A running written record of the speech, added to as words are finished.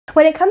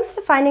When it comes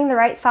to finding the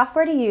right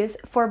software to use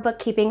for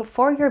bookkeeping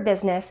for your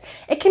business,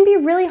 it can be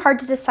really hard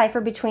to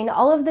decipher between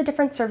all of the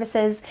different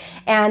services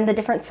and the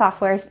different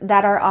softwares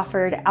that are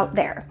offered out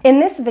there. In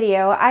this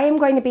video, I am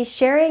going to be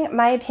sharing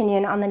my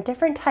opinion on the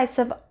different types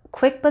of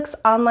QuickBooks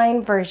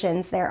Online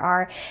versions there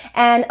are,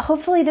 and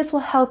hopefully this will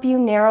help you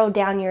narrow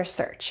down your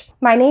search.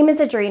 My name is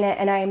Adrina,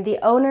 and I am the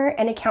owner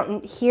and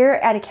accountant here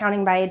at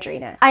Accounting by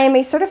Adrina. I am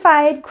a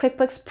certified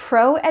QuickBooks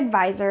Pro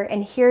advisor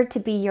and here to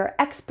be your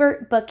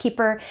expert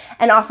bookkeeper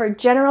and offer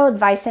general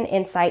advice and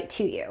insight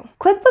to you.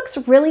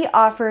 QuickBooks really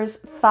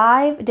offers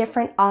 5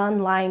 different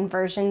online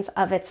versions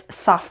of its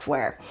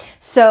software.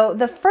 So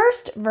the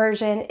first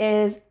version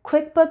is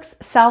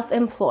QuickBooks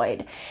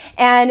Self-Employed,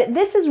 and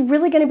this is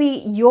really going to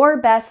be your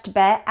best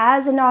bet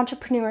as an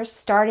entrepreneur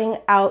starting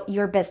out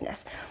your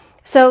business.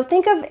 So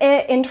think of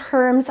it in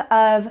terms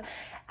of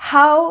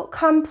how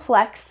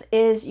complex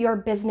is your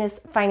business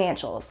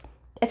financials.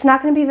 It's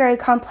not going to be very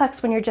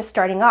complex when you're just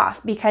starting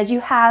off because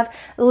you have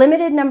a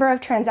limited number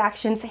of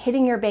transactions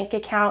hitting your bank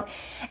account,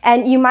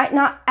 and you might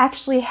not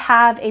actually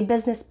have a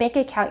business bank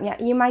account yet.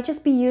 You might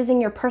just be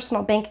using your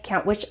personal bank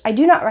account, which I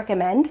do not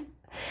recommend.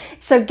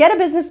 So get a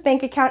business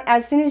bank account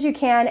as soon as you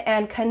can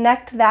and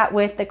connect that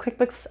with the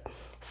QuickBooks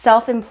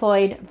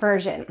Self-Employed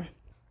version.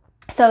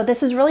 So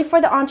this is really for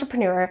the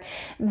entrepreneur.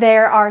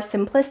 There are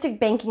simplistic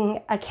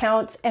banking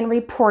accounts and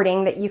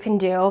reporting that you can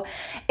do.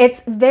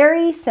 It's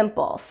very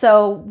simple.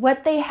 So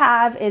what they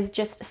have is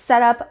just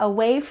set up a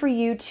way for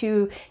you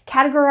to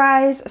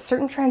categorize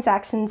certain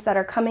transactions that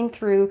are coming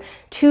through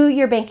to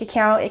your bank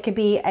account. It could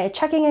be a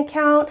checking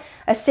account,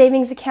 a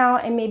savings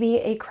account, and maybe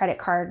a credit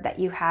card that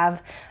you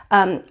have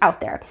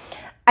out there.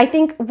 I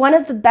think one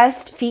of the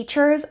best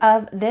features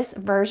of this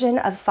version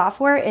of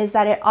software is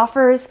that it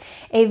offers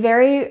a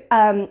very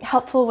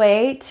helpful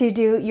way to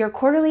do your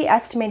quarterly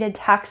estimated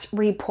tax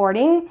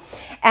reporting.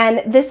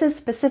 And this is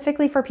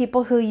specifically for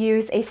people who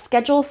use a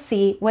Schedule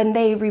C when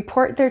they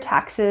report their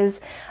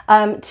taxes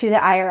to the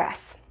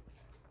IRS.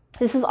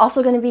 This is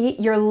also going to be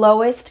your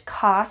lowest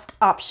cost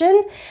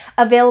option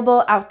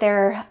available out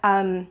there,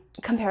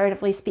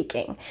 comparatively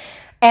speaking.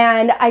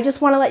 And I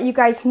just want to let you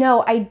guys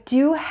know I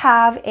do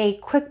have a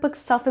QuickBooks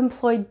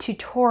Self-Employed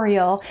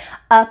tutorial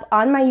up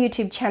on my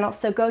YouTube channel,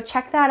 so go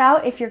check that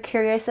out if you're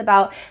curious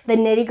about the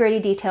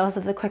nitty-gritty details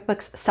of the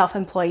QuickBooks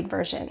Self-Employed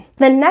version.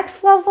 The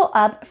next level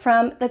up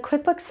from the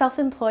QuickBooks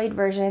Self-Employed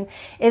version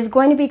is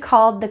going to be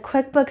called the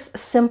QuickBooks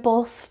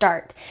Simple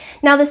Start.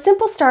 Now the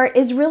Simple Start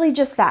is really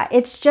just that.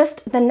 It's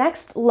just the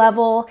next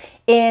level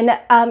in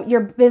your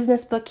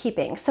business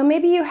bookkeeping. So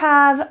maybe you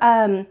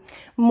have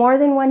more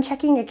than one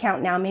checking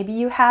account now. Maybe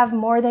you have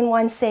more than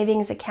one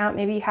savings account.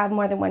 Maybe you have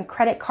more than one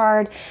credit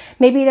card.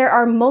 Maybe there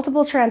are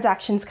multiple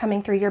transactions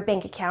coming through your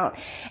bank account,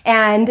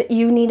 and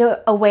you need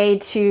a way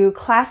to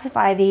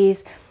classify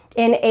these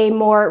in a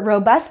more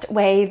robust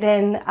way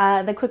than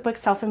the QuickBooks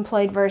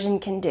Self-Employed version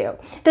can do.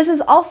 This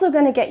is also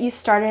going to get you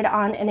started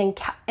on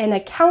an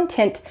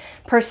accountant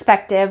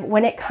perspective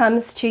when it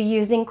comes to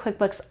using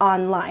QuickBooks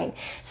Online.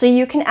 So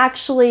you can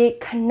actually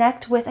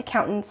connect with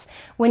accountants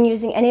when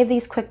using any of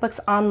these QuickBooks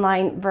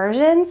Online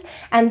versions,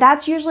 and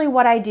that's usually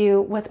what I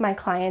do with my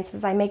clients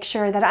is I make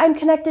sure that I'm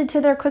connected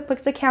to their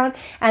QuickBooks account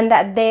and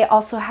that they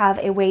also have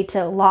a way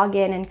to log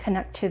in and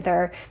connect to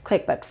their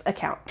QuickBooks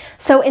account.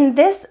 So in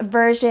this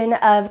version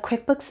of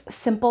QuickBooks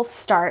Simple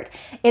Start,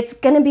 it's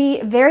going to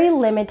be very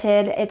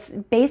limited. It's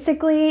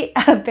basically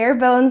a bare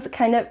bones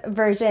kind of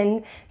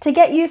version to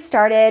get you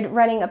started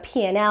running a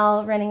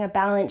P&L, running a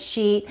balance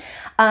sheet,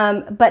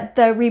 but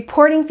the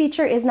reporting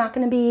feature is not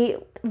going to be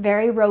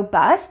very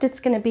robust. It's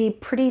going to be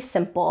pretty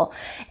simple,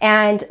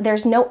 and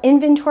there's no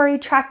inventory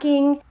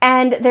tracking,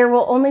 and there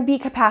will only be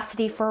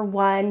capacity for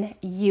one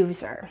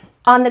user.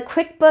 On the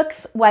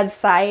QuickBooks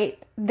website,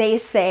 they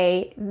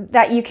say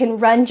that you can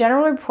run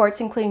general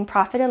reports including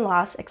profit and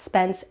loss,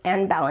 expense,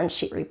 and balance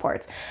sheet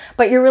reports,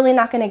 but you're really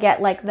not going to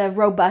get like the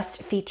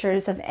robust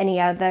features of any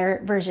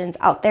other versions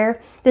out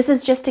there. This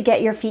is just to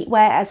get your feet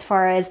wet as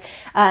far as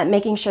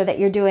making sure that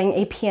you're doing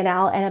a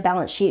P&L and a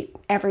balance sheet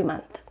every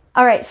month.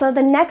 All right, so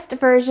the next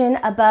version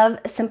above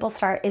Simple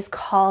Start is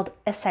called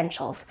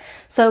Essentials.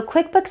 So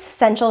QuickBooks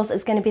Essentials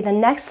is going to be the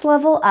next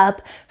level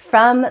up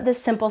from the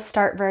Simple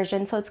Start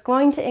version. So it's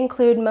going to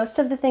include most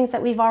of the things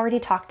that we've already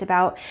talked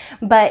about,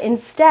 but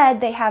instead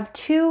they have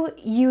 2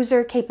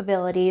 user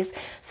capabilities.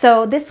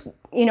 So this,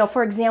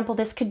 for example,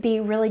 this could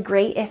be really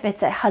great if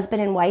it's a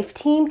husband and wife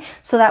team,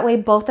 so that way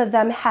both of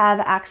them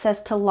have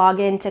access to log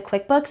into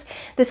QuickBooks.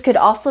 This could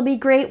also be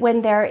great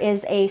when there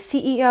is a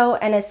CEO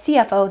and a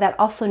CFO that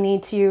also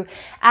need to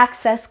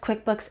access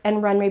QuickBooks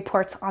and run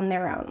reports on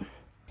their own.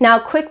 Now,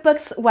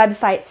 QuickBooks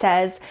website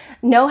says,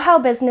 know how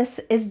business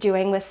is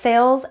doing with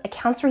sales,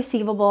 accounts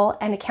receivable,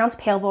 and accounts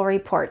payable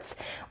reports,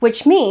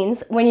 which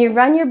means when you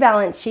run your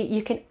balance sheet,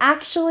 you can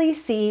actually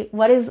see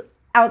what is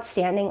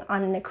outstanding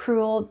on an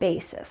accrual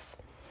basis.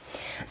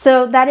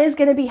 So that is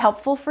going to be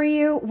helpful for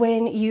you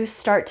when you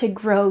start to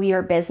grow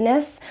your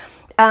business.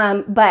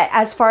 But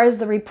as far as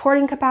the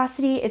reporting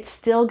capacity, it's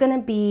still going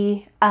to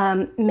be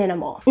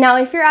minimal. Now,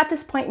 if you're at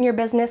this point in your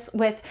business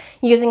with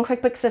using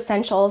QuickBooks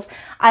Essentials,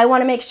 I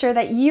want to make sure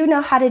that you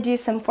know how to do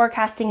some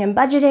forecasting and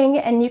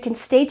budgeting, and you can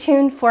stay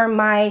tuned for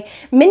my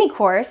mini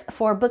course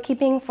for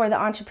bookkeeping for the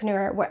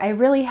entrepreneur, where I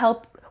really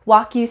help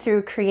walk you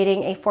through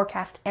creating a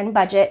forecast and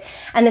budget,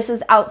 and this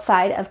is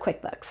outside of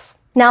QuickBooks.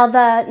 Now,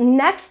 the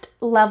next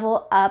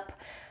level up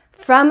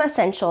from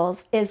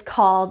Essentials is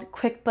called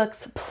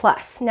QuickBooks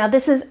Plus. Now,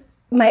 this is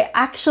my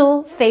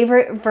actual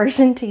favorite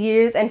version to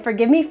use, and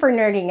forgive me for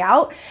nerding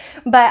out,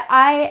 but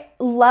I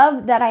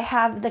love that I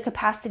have the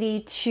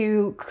capacity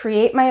to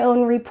create my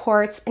own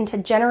reports and to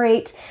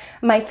generate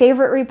my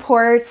favorite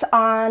reports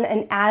on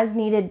an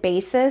as-needed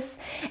basis.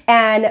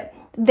 And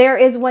there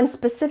is one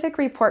specific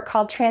report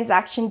called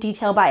Transaction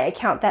Detail by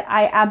Account that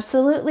I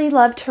absolutely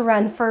love to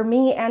run for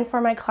me and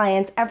for my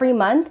clients every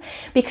month,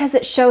 because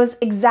it shows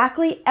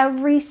exactly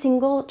every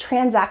single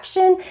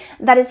transaction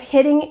that is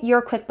hitting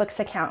your QuickBooks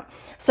account.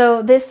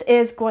 So this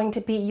is going to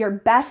be your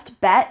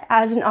best bet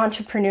as an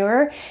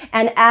entrepreneur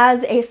and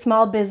as a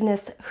small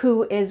business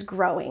who is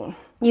growing.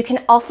 You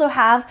can also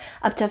have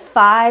up to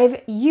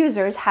 5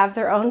 users have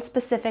their own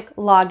specific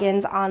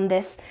logins on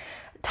this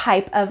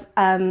type of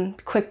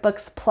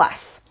QuickBooks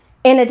Plus.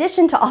 In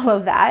addition to all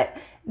of that,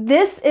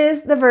 this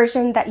is the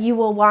version that you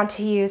will want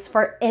to use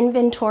for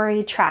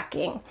inventory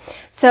tracking.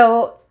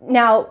 So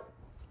now,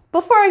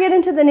 before I get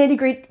into the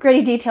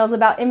nitty-gritty details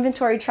about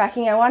inventory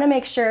tracking, I want to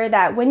make sure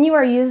that when you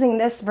are using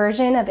this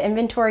version of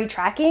inventory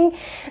tracking,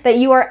 that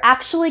you are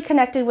actually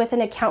connected with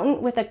an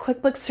accountant with a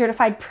QuickBooks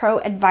Certified Pro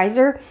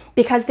advisor,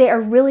 because they are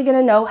really going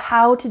to know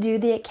how to do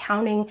the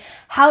accounting,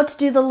 how to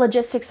do the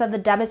logistics of the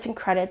debits and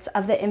credits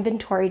of the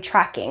inventory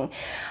tracking.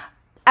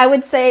 I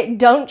would say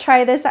don't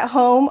try this at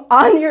home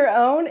on your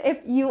own if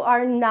you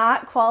are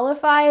not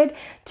qualified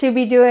to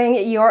be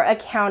doing your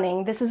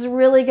accounting. This is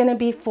really going to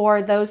be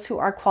for those who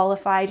are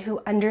qualified,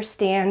 who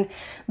understand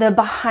the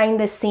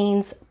behind the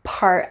scenes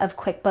part of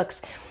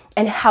QuickBooks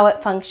and how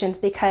it functions,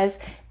 because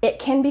it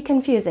can be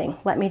confusing.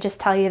 Let me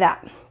just tell you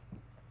that.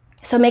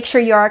 So make sure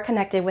you are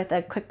connected with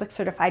a QuickBooks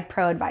Certified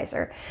Pro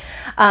advisor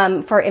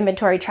for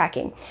inventory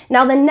tracking.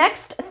 Now, the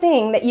next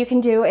thing that you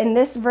can do in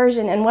this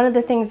version, and one of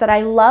the things that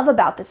I love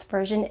about this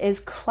version, is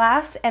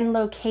class and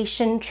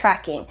location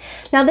tracking.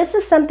 Now, this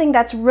is something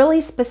that's really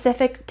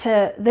specific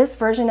to this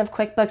version of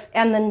QuickBooks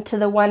and then to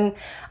the one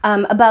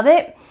above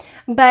it.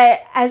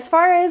 But as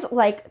far as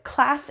like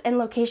class and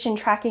location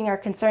tracking are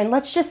concerned,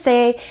 let's just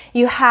say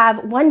you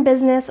have one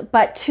business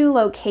but 2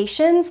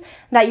 locations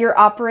that you're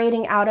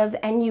operating out of,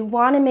 and you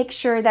want to make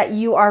sure that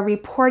you are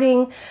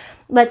reporting,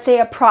 let's say,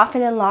 a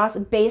profit and loss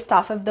based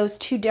off of those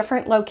 2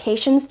 different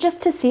locations,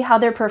 just to see how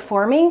they're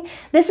performing.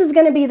 This is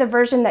going to be the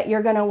version that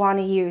you're going to want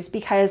to use,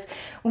 because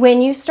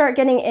when you start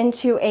getting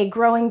into a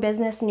growing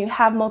business and you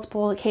have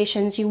multiple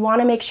locations, you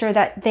want to make sure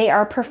that they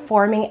are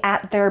performing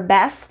at their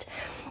best.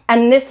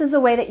 And this is a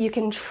way that you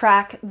can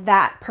track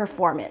that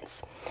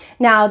performance.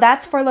 Now,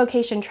 that's for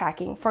location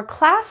tracking. For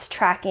class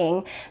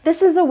tracking,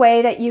 this is a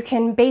way that you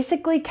can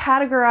basically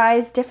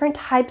categorize different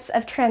types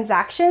of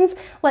transactions.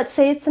 Let's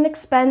say it's an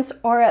expense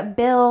or a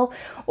bill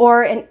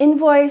or an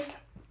invoice.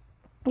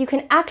 You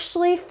can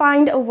actually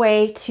find a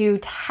way to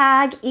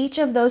tag each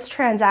of those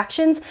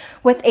transactions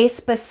with a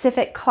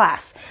specific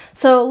class.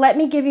 So let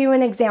me give you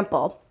an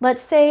example.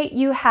 Let's say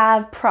you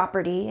have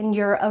property and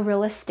you're a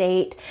real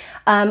estate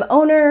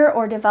owner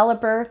or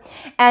developer,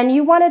 and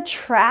you want to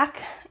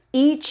track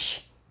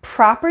each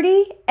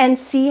property and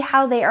see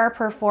how they are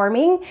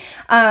performing.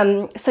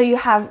 So you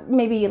have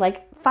maybe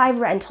like 5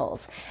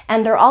 rentals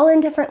and they're all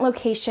in different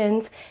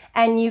locations,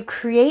 and you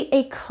create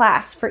a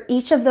class for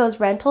each of those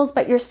rentals,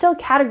 but you're still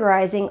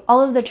categorizing all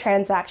of the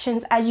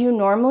transactions as you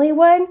normally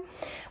would.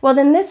 Well,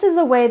 then this is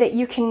a way that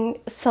you can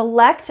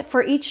select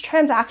for each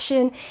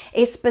transaction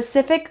a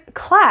specific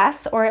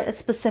class or a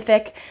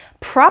specific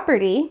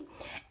property,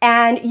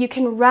 and you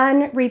can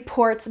run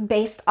reports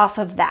based off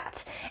of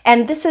that.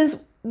 And this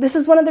is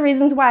one of the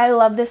reasons why I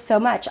love this so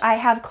much. I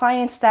have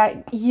clients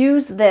that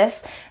use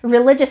this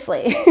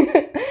religiously.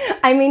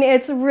 I mean,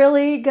 it's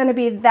really going to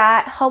be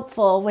that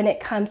helpful when it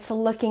comes to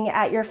looking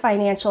at your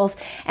financials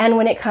and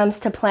when it comes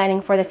to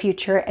planning for the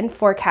future and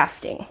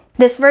forecasting.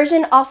 This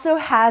version also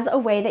has a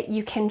way that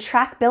you can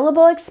track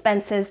billable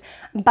expenses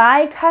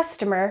by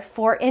customer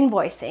for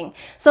invoicing.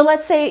 So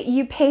let's say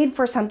you paid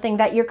for something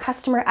that your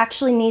customer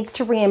actually needs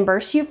to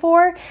reimburse you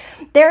for.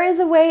 There is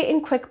a way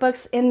in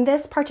QuickBooks in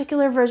this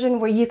particular version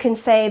where you can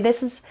say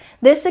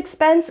this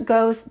expense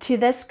goes to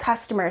this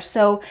customer.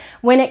 So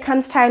when it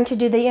comes time to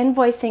do the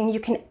invoicing,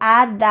 you can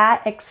add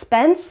that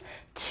expense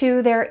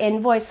to their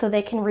invoice so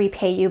they can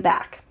repay you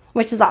back,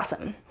 which is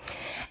awesome.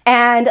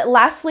 And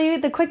lastly,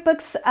 the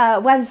QuickBooks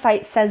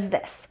website says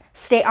this: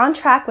 stay on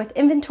track with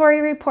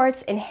inventory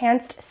reports,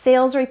 enhanced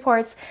sales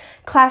reports,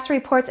 class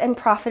reports, and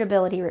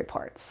profitability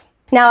reports.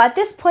 Now, at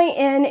this point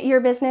in your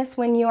business,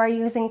 when you are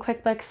using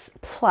QuickBooks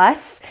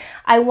Plus,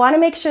 I want to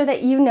make sure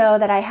that you know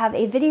that I have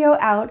a video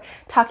out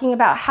talking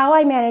about how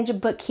I manage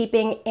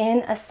bookkeeping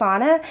in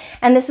Asana,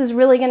 and this is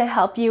really going to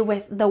help you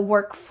with the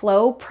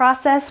workflow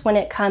process when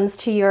it comes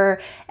to your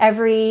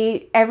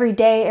every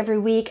day, every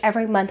week,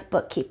 every month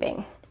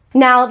bookkeeping.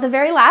 Now, the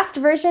very last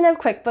version of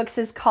QuickBooks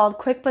is called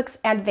QuickBooks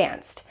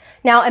Advanced.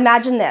 Now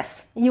imagine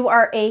this, you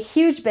are a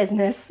huge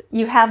business,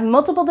 you have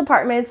multiple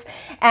departments,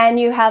 and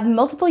you have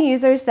multiple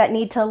users that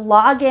need to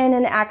log in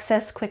and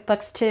access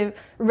QuickBooks to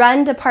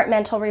run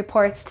departmental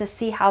reports to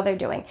see how they're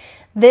doing.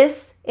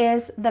 This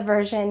is the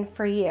version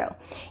for you.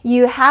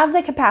 You have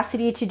the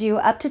capacity to do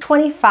up to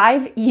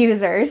 25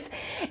 users,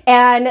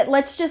 and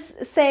let's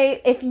just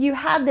say if you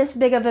had this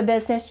big of a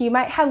business, you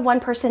might have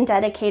one person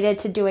dedicated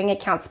to doing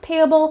accounts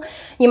payable,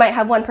 you might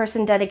have one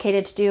person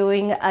dedicated to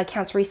doing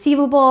accounts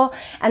receivable,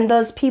 and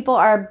those people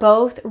are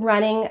both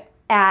running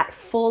at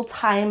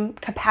full-time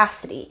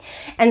capacity.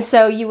 And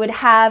so you would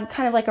have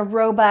kind of like a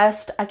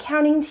robust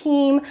accounting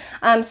team,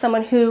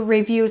 someone who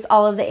reviews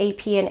all of the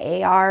AP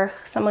and AR,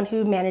 someone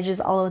who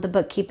manages all of the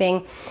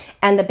bookkeeping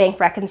and the bank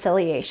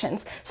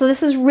reconciliations. So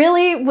this is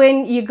really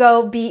when you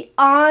go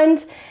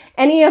beyond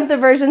any of the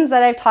versions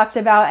that I've talked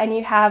about and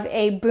you have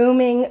a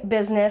booming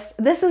business.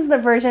 This is the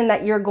version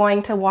that you're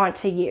going to want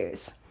to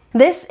use.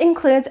 This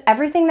includes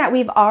everything that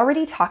we've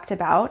already talked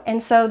about,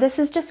 and so this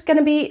is just going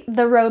to be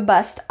the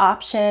robust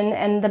option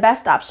and the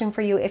best option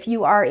for you if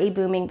you are a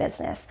booming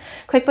business.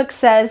 QuickBooks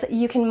says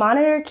you can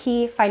monitor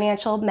key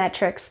financial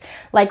metrics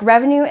like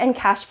revenue and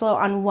cash flow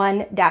on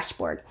one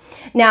dashboard.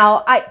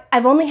 Now,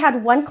 I've only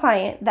had one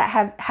client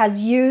that has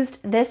used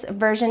this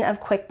version of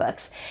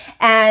QuickBooks,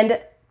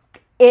 and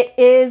it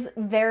is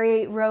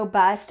very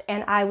robust,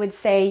 and I would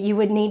say you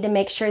would need to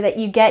make sure that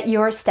you get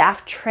your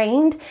staff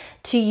trained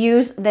to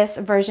use this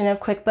version of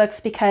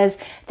QuickBooks because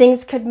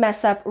things could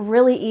mess up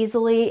really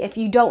easily if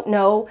you don't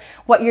know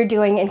what you're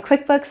doing in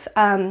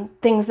QuickBooks.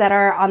 Things that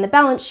are on the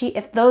balance sheet,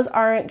 if those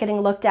aren't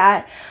getting looked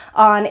at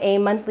on a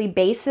monthly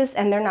basis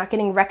and they're not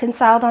getting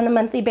reconciled on a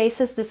monthly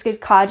basis, this could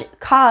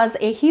cause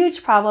a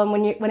huge problem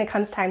when it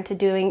comes time to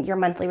doing your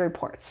monthly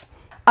reports.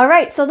 All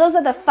right, so those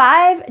are the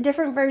 5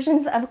 different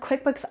versions of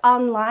QuickBooks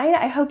Online.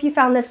 I hope you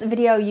found this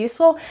video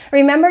useful.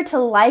 Remember to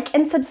like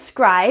and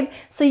subscribe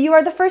so you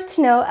are the first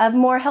to know of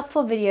more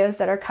helpful videos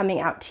that are coming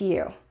out to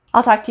you.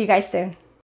 I'll talk to you guys soon.